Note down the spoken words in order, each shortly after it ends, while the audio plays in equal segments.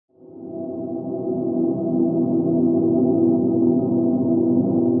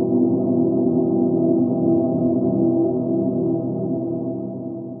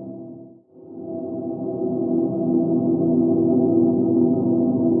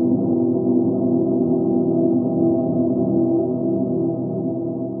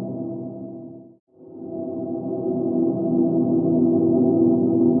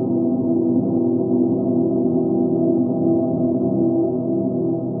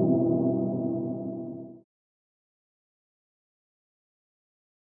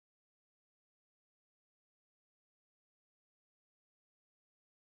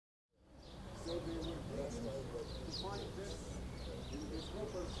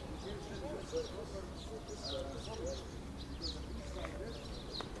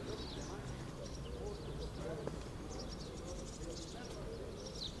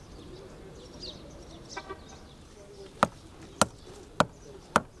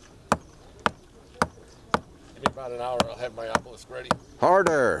about an hour, I'll have my obelisk ready.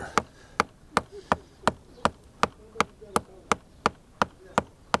 Harder.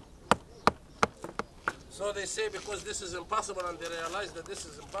 So they say because this is impossible, and they realize that this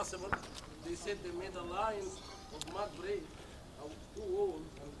is impossible, they said they made a line of mud break of 2 holes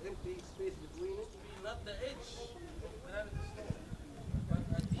and empty space between it, not the edge of granite stone, but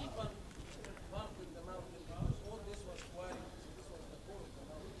a deeper part in the mountain, because all this was quarry, this was the core of the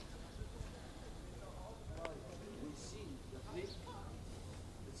mountain. We see the flake,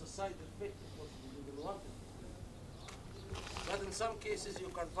 it's a side effect, of course, we didn't want it. But in some cases you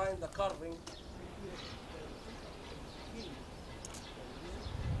can find the carving.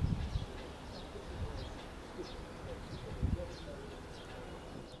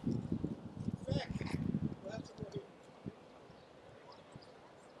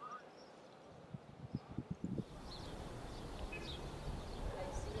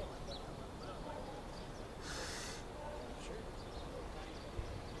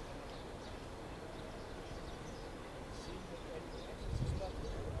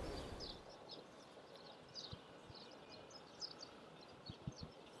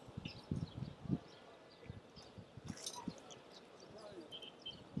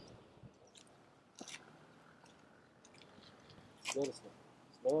 Slow.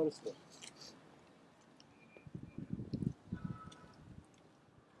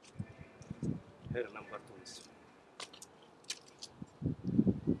 Here number 2 is.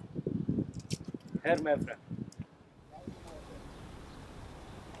 Here my friend.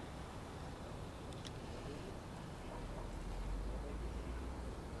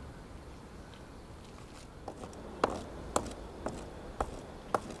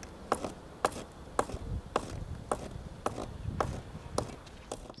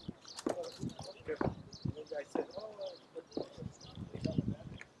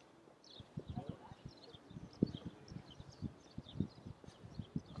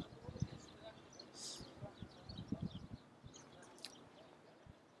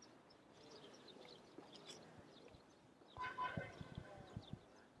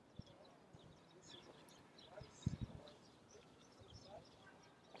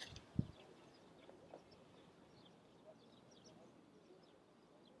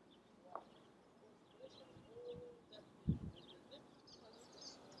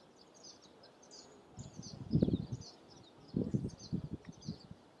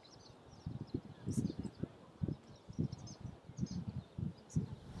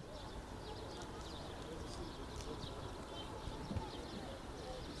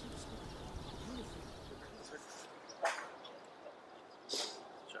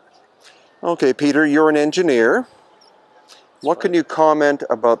 Okay, Peter, you're an engineer. What can you comment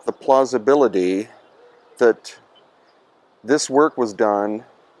about the plausibility that this work was done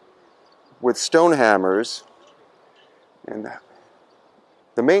with stone hammers? And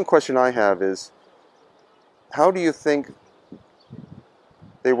the main question I have is, how do you think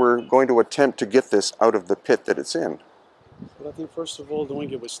they were going to attempt to get this out of the pit that it's in? But I think first of all,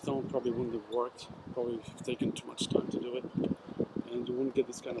 doing it with stone probably wouldn't have worked. Probably have taken too much time to do it, and you wouldn't get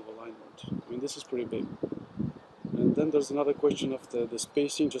this kind of alignment. I mean, this is pretty big. And then there's another question of the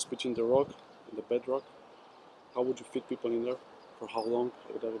spacing just between the rock and the bedrock. How would you fit people in there? For how long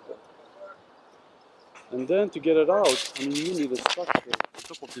would that work? And then to get it out, I mean, you need a structure on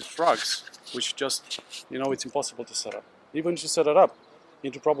top of these rugs, which just, you know, it's impossible to set up. Even if you set it up, you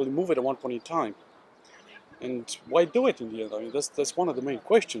need to probably move it at one point in time. And why do it in the end? I mean, that's one of the main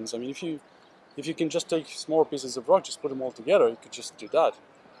questions. I mean, if you can just take small pieces of rock, just put them all together, you could just do that.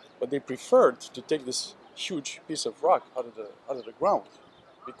 But they preferred to take this huge piece of rock out of the ground.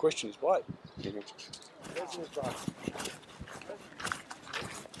 The question is why. Yeah. Because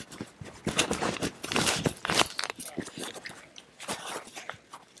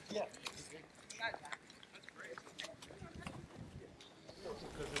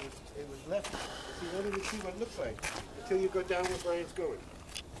it was left. You wanted to see what it looks like until you go down where Brian's going.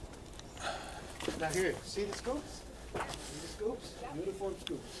 Now here, see the scopes? See the scopes? Uniform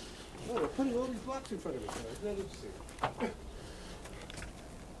scopes. Oh, they're putting all these blocks in front of us now. Isn't that interesting?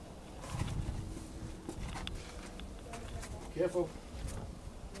 Careful.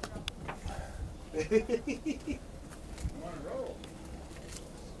 I'm on a roll.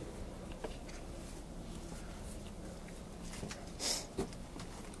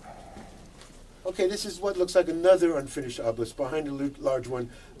 Okay, this is what looks like another unfinished obelisk behind a large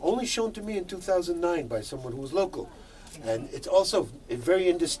one, only shown to me in 2009 by someone who was local. And it's also very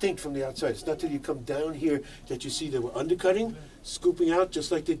indistinct from the outside. It's not till you come down here that you see they were undercutting, scooping out just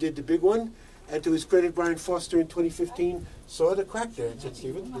like they did the big one. And to his credit, Brian Foster in 2015 saw the crack there and said,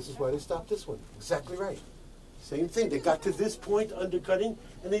 Stephen, this is why they stopped this one. Exactly right. Same thing. They got to this point undercutting,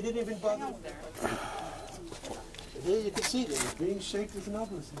 and they didn't even bother. And there you can see them being shaped as an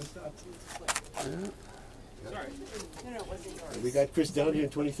obelisk. Sorry. No, it wasn't yours. And we got Chris down here in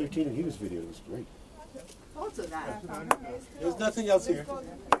 2013, and he was videoing. It was great. Also that. There's nothing else here.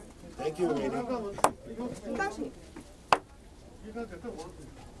 Thank you, Rainey.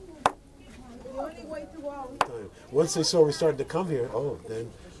 Once they saw we started to come here,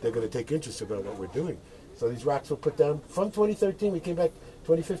 then they're going to take interest about what we're doing. So these rocks were put down from 2013. We came back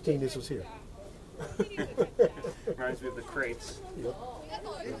 2015. This was here. Reminds me of the crates. Yep.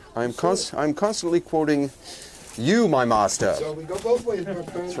 I'm constantly quoting you, my master. So we go both ways, my friend.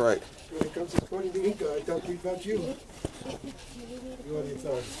 That's right. When it comes to quoting the Inca, I talk about you. You are the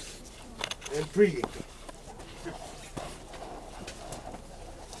authority. And pre-Inca.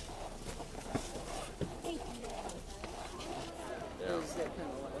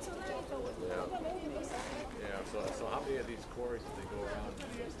 So how many of these quarries do they go around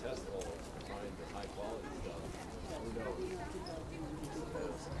and these test holes to find the high quality stuff? Who knows?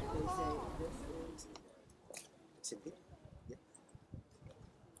 It's in here? Yeah.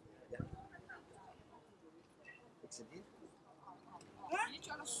 Yeah. It's in here?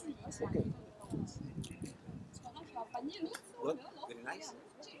 Okay. Look, very nice.